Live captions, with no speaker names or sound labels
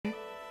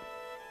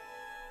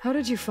How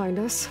did you find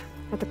us?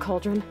 At the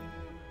cauldron?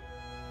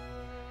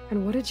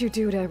 And what did you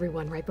do to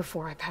everyone right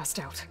before I passed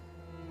out?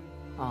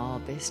 All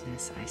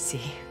business, I see.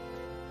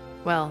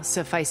 Well,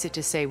 suffice it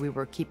to say we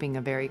were keeping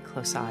a very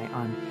close eye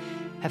on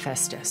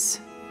Hephaestus,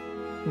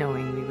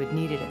 knowing we would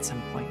need it at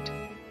some point.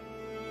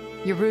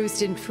 Your ruse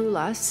didn't fool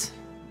us,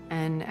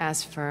 and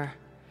as for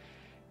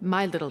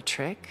my little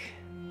trick,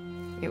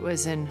 it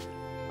was an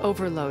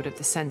overload of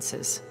the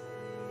senses,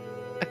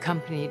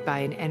 accompanied by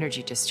an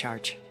energy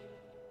discharge.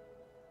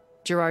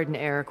 Gerard and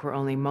Eric were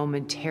only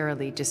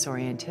momentarily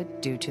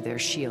disoriented due to their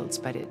shields,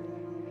 but it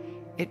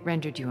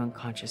rendered you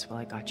unconscious while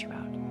I got you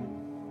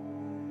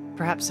out.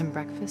 Perhaps some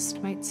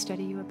breakfast might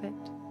steady you a bit?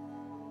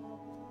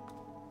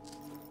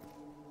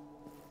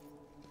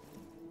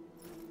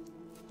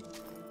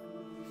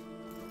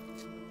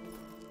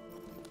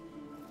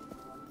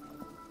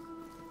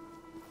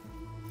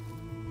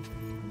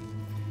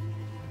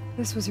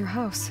 This was your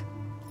house.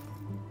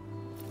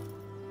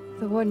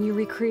 The one you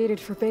recreated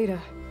for Beta,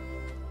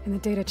 in the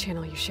data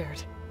channel you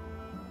shared.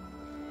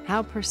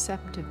 How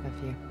perceptive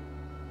of you.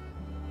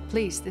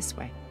 Please, this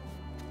way.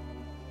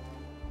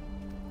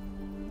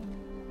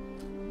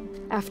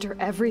 After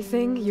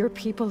everything your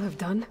people have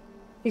done,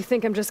 you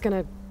think I'm just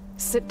gonna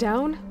sit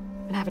down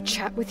and have a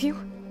chat with you?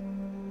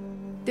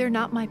 They're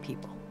not my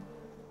people.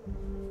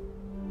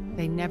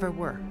 They never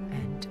were,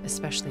 and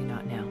especially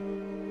not now.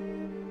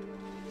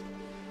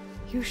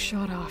 You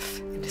shot off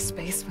into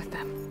space with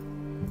them,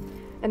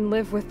 and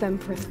lived with them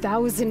for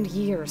 1,000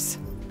 years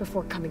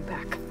before coming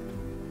back.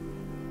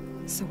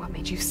 So what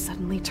made you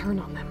suddenly turn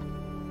on them?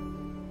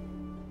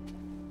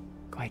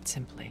 Quite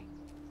simply,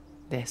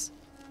 this.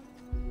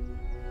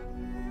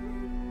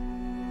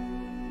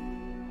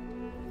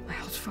 My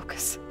old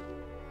focus.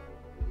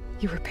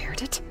 You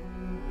repaired it?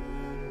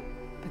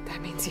 But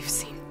that means you've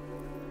seen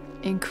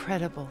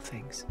incredible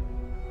things.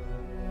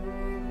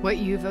 What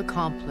you've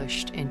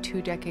accomplished in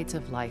 2 decades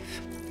of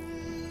life.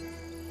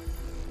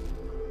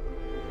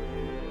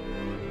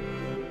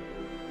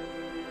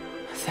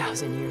 A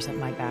 1,000 years at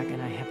my back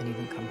and I haven't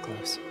even come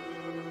close.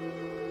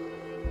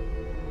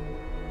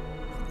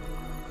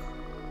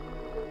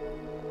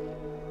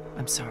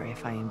 I'm sorry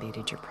if I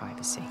invaded your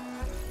privacy,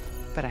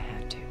 but I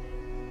had to.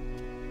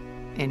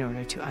 In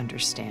order to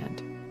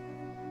understand.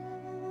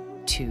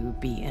 To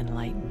be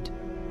enlightened.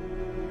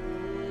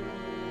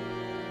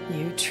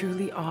 You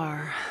truly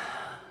are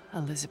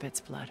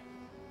Elizabeth's blood.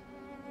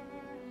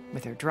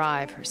 With her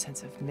drive, her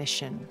sense of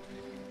mission,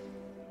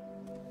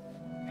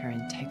 her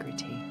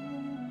integrity.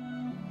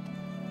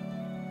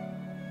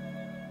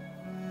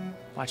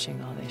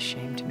 Watching all this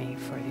shamed me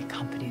for the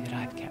company that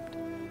I've kept.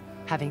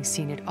 Having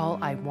seen it, all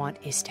I want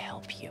is to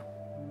help you.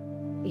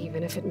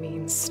 Even if it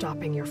means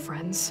stopping your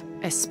friends?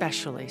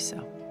 Especially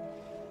so.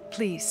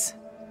 Please,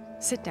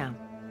 sit down.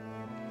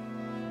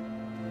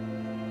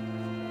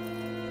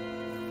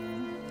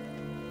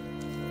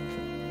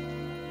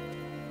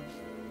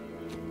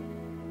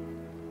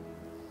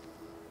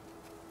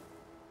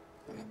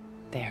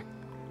 There.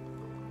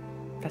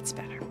 That's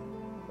better.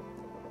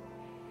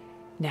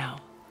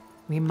 Now,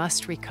 we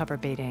must recover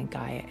Beta and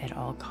Gaia at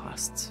all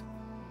costs.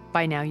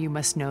 By now, you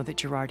must know that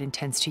Gerard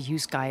intends to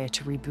use Gaia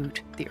to reboot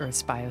the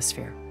Earth's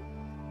biosphere.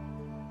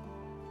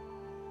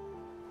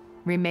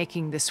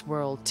 Remaking this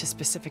world to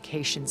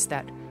specifications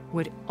that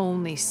would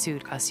only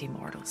suit us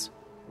immortals.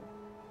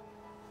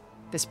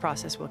 This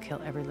process will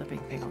kill every living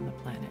thing on the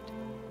planet.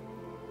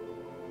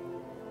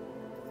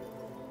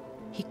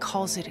 He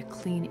calls it a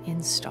clean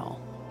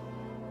install.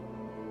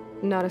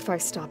 Not if I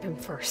stop him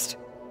first.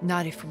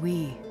 Not if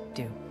we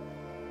do.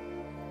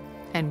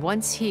 And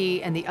once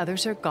he and the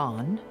others are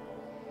gone,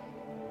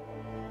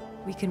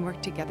 we can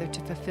work together to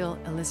fulfill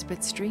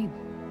Elizabeth's dream.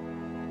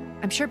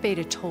 I'm sure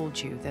Beta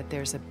told you that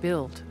there's a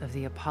build of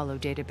the Apollo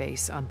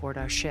database on board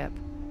our ship.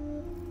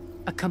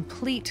 A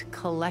complete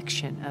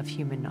collection of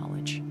human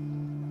knowledge.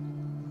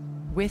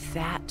 With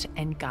that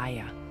and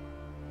Gaia,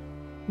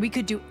 we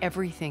could do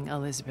everything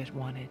Elizabeth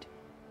wanted.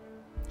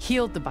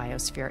 Heal the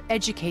biosphere,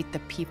 educate the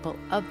people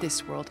of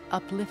this world,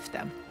 uplift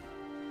them.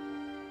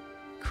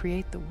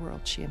 Create the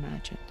world she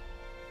imagined.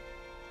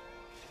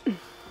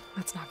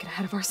 Let's not get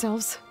ahead of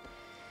ourselves.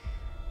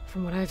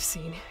 From what I've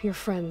seen, your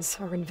friends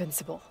are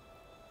invincible.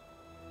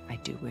 I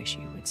do wish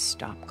you would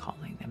stop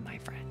calling them my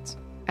friends.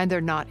 And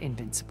they're not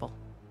invincible.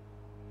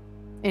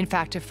 In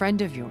fact, a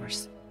friend of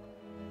yours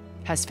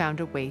has found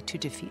a way to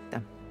defeat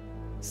them.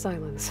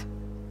 Silence.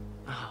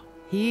 Oh,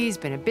 he's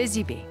been a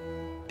busy bee,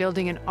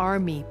 building an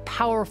army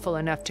powerful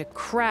enough to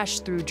crash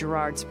through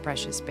Gerard's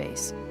precious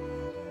base.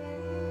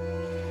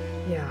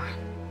 Yeah.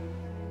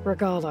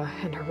 Regala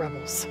and her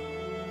rebels.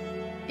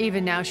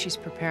 Even now she's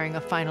preparing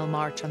a final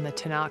march on the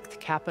Tenakth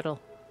capital.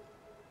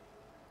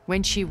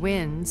 When she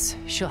wins,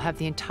 she'll have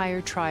the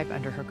entire tribe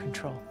under her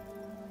control.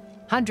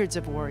 Hundreds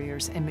of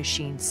warriors and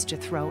machines to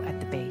throw at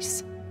the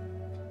base.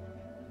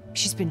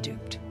 She's been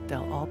duped.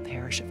 They'll all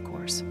perish, of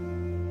course.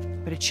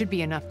 But it should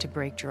be enough to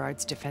break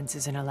Gerard's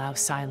defenses and allow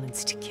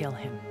Silence to kill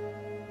him.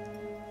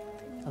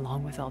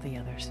 Along with all the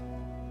others.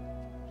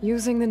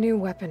 Using the new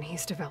weapon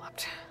he's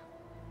developed.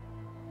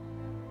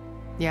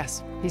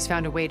 Yes, he's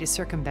found a way to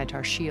circumvent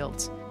our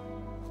shields.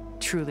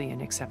 Truly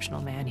an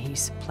exceptional man.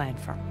 He's planned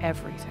for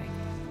everything.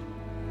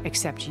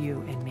 Except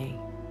you and me.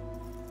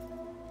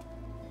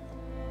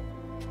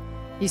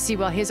 You see,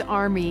 while his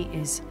army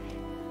is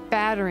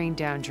battering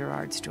down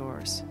Gerard's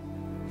doors,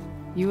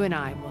 you and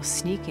I will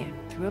sneak in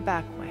through a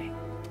back way.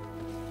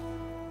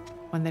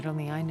 One that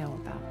only I know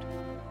about.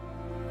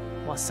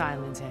 While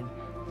Silence and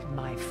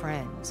my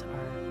friends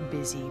are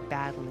busy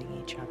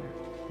battling each other,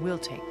 we'll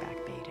take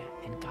back Beta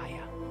and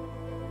Gaia.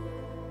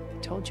 I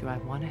told you I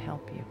want to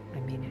help you. I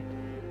mean it.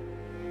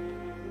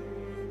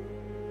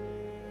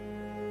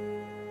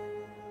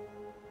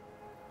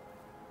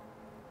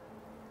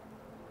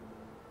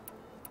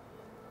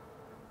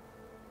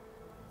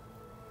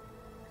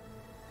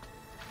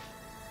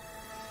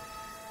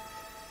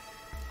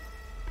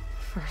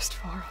 First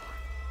Varl.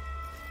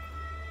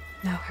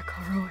 Now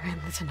Hikaru and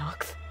the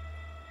Tenakth.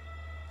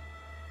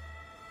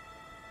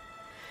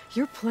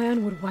 Your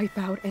plan would wipe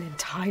out an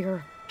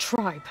entire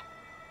tribe.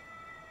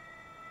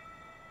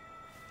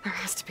 There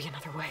has to be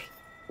another way.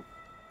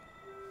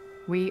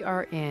 We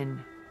are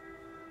in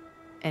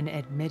an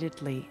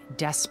admittedly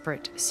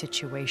desperate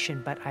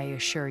situation, but I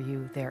assure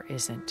you there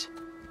isn't.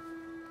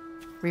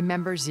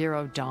 Remember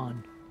Zero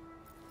Dawn.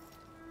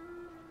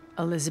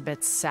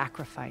 Elizabeth's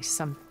sacrifice.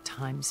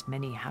 Sometimes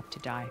many have to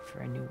die for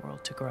a new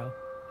world to grow.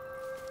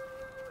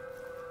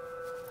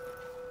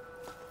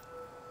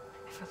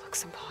 If it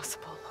looks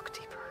impossible, look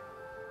deeper.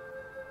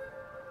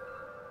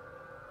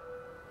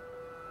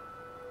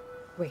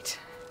 Wait.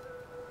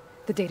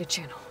 The data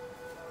channel.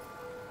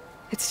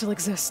 It still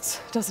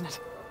exists, doesn't it?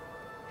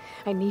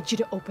 I need you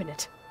to open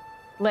it.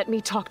 Let me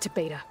talk to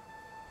Beta.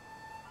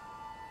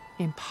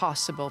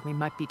 Impossible. We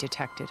might be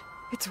detected.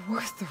 It's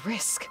worth the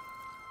risk.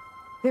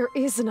 There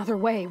is another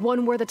way,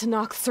 one where the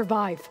Tenakth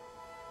survive.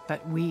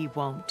 But we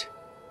won't.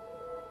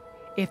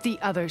 If the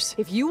others...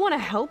 If you want to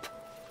help,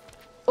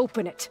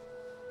 open it.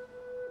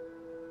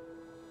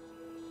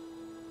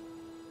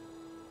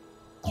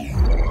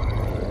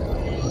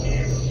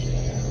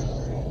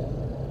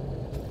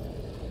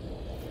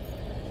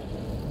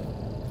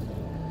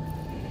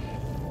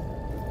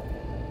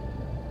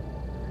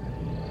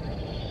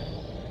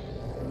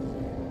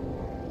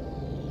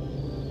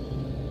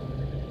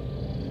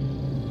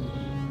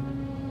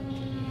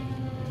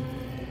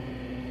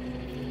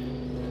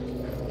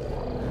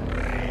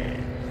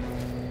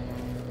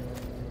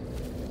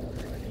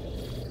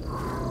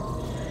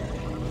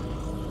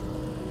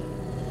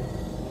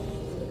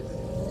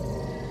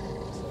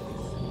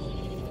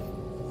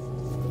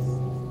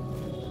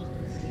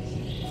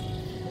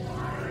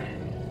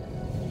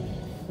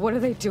 What are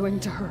they doing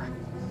to her?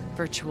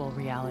 Virtual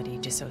reality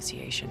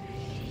dissociation.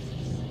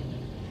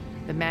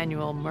 The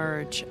manual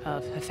merge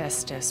of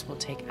Hephaestus will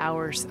take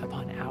hours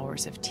upon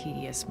hours of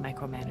tedious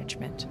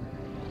micromanagement.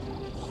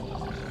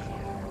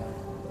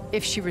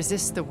 If she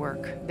resists the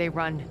work, they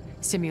run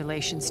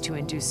simulations to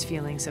induce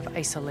feelings of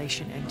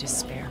isolation and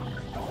despair.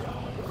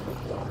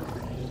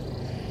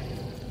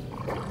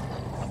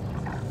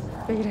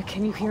 Beta,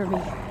 can you hear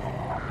me?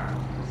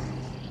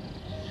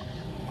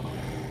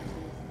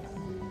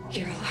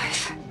 You're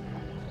alive.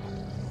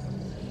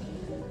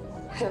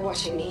 They're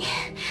watching me.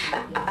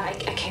 I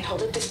can't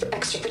hold up this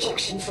extra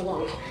projection for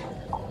long.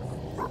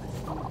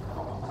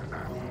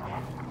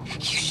 You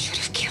should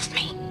have killed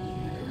me.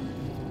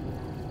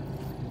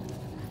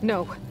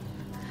 No.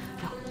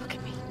 No, look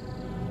at me.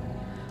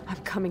 I'm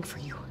coming for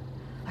you.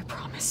 I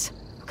promise.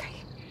 Okay?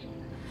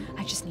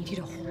 I just need you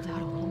to hold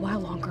out a little while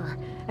longer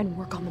and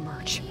work on the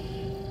merge.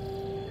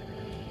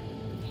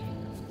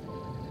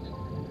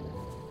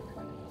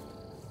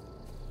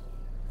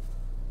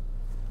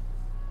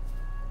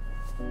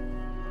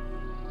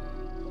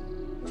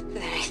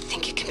 Then I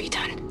think it can be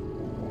done.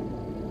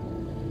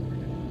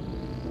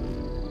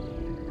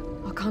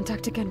 I'll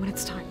contact again when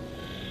it's time.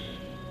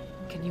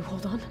 Can you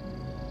hold on?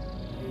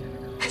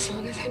 As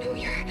long as I know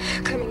you're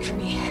coming for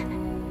me,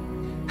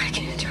 I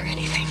can endure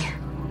anything.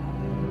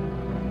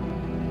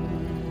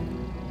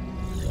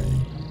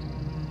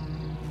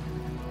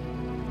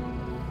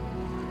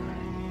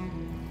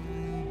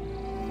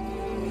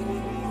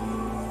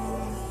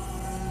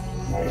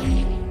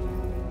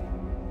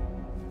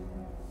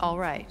 All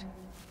right.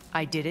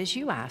 I did as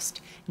you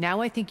asked.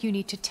 Now I think you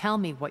need to tell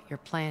me what you're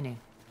planning.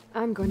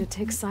 I'm going to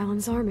take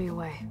Silent's army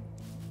away.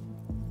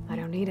 I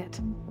don't need it.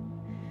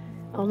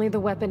 Only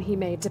the weapon he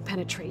made to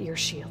penetrate your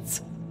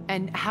shields.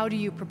 And how do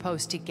you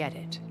propose to get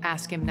it?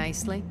 Ask him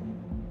nicely?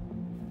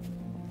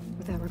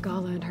 With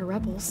Regala and her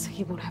rebels,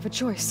 he won't have a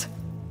choice.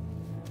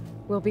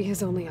 We'll be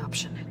his only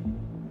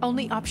option.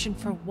 Only option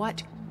for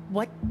what?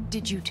 What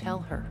did you tell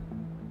her?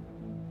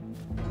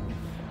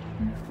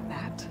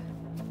 That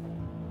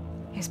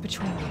is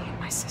between me and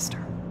my sister.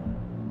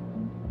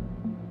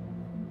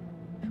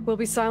 Will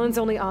be Silent's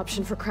only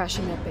option for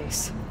crashing that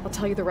base. I'll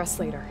tell you the rest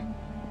later.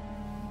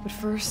 But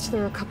first,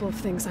 there are a couple of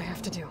things I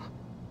have to do.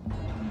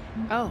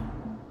 Oh.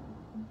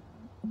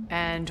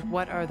 And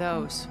what are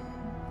those?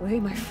 Lay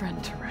my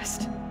friend to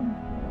rest.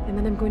 And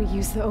then I'm going to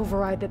use the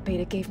override that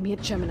Beta gave me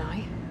at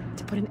Gemini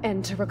to put an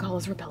end to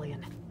Regala's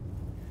rebellion.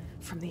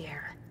 from the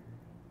air.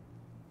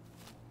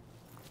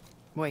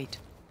 Wait.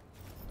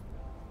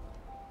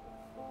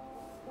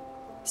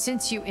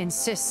 Since you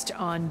insist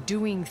on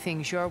doing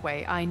things your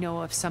way, I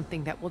know of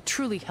something that will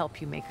truly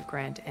help you make a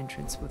grand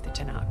entrance with the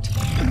Tenakth.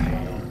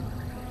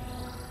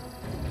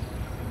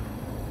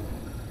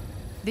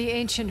 The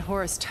ancient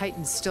Horus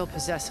Titans still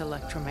possess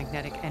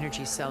electromagnetic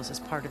energy cells as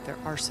part of their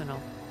arsenal.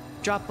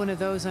 Drop one of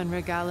those on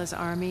Regala's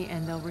army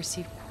and they'll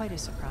receive quite a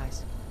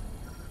surprise.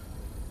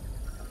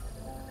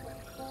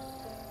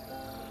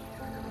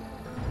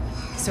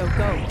 So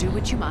go, do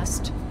what you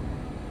must.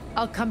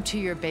 I'll come to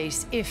your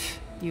base if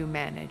you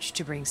manage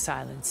to bring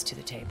silence to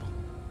the table.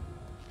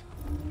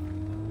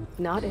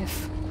 Not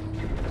if.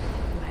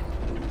 When.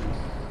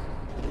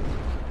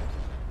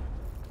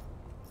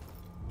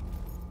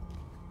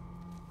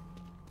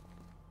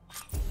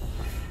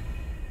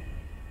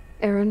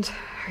 Erend,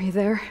 are you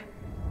there?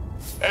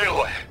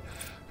 Aloy!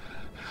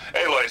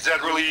 Aloy, is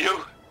that really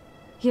you?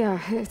 Yeah,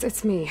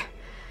 it's me.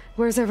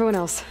 Where's everyone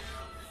else?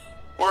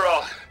 We're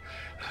all...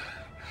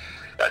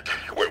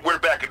 We're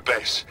back at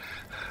base.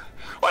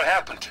 What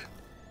happened?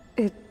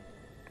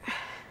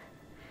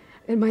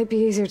 It might be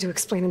easier to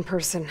explain in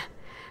person.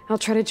 I'll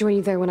try to join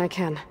you there when I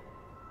can.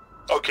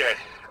 Okay.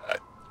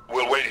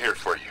 We'll wait here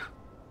for you.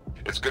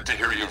 It's good to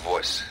hear your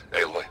voice,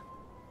 Aloy.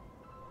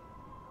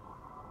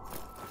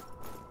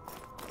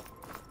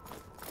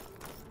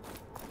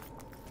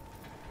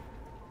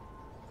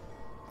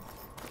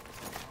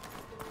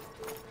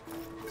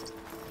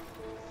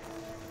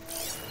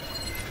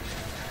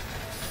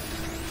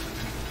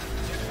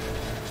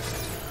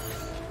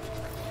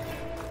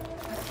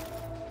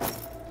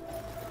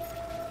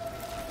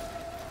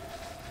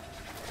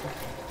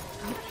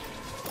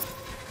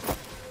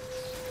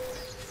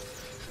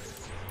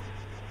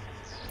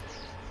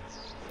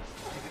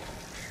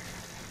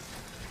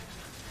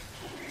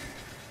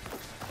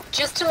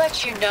 Just to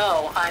let you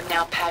know, I'm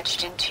now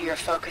patched into your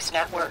focus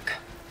network.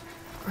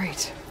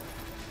 Great.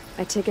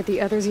 I take it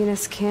the other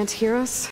Zeniths can't hear us,